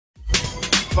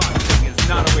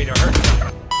not a way to hurt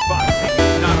somebody. Boxing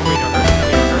is not a way to hurt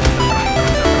somebody.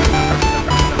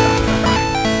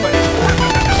 But it's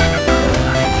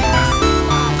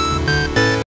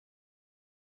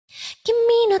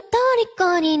君の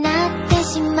虜になって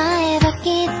しまえば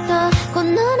きっとこ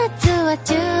の夏は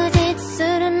充実す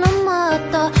るのもっ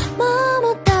ともう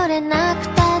戻れなく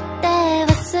たって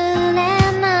忘れ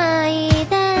ない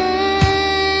で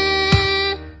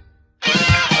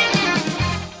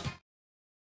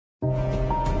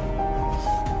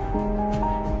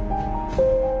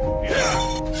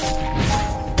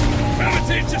Gotta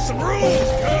teach you some rules,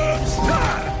 cubs!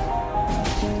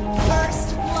 First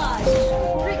blood.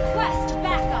 Request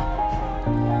backup.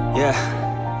 Yeah.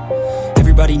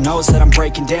 Everybody knows that I'm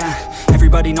breaking down.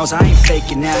 Everybody knows I ain't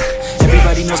faking now.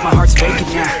 Everybody knows my heart's vacant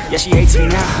now. Yeah, she hates me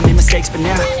now, I made mistakes but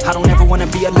now I don't ever wanna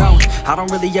be alone. I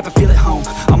don't really ever feel at home.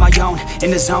 On my own,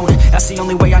 in the zone, that's the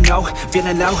only way I know.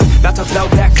 Feeling low, about to blow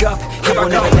back up. I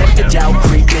won't ever let the doubt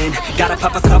creep in. Gotta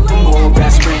pop a couple more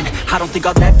aspirin. I don't think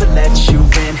I'll ever let you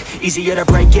in. Easier to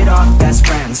break it off best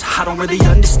friends. I don't really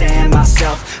understand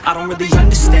myself. I don't really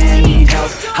understand, need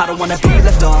help. I don't wanna be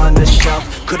left on the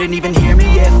shelf. Couldn't even hear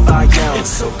me if I yelled. It's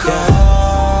so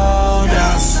cold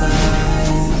outside,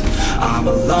 I'm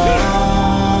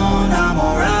alone, I'm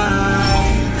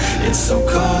alright. It's so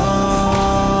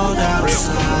cold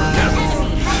outside,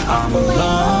 I'm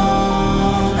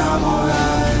alone, I'm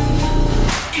alright.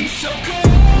 It's so cold.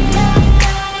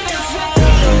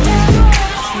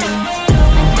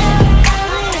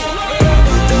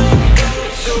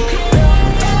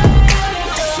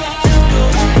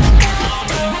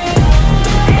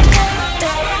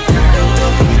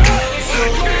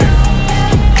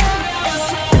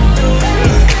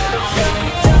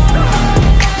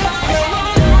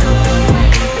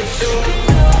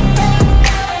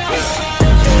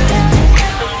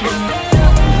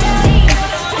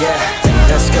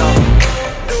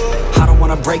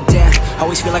 Break down,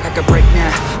 always feel like I could break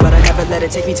now, but I never let it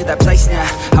take me to that place now.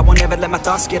 I won't ever let my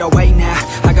thoughts get away now.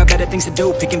 I got better things to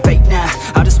do, picking fate now.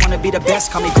 I just wanna be the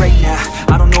best, call me great now.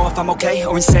 I don't know if I'm okay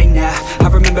or insane now. I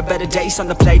remember better days on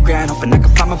the playground, hoping I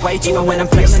can find my way. Even when I'm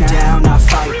feeling down, I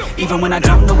fight. Even when I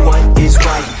don't know what is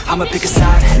right, I'ma pick a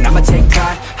side and I'ma take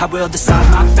pride. I will decide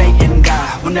my fate and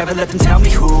die. Will never let them tell me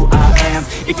who I am.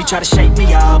 If you try to shake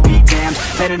me, I'll be damned.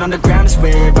 Planet on the ground is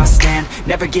where I stand.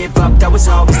 Never give up, that was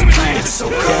always the plan. It's so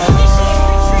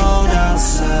cold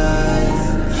outside,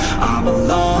 I'm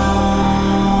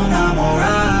alone, I'm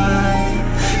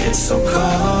alright. It's so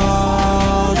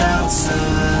cold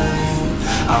outside,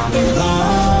 I'm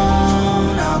alone.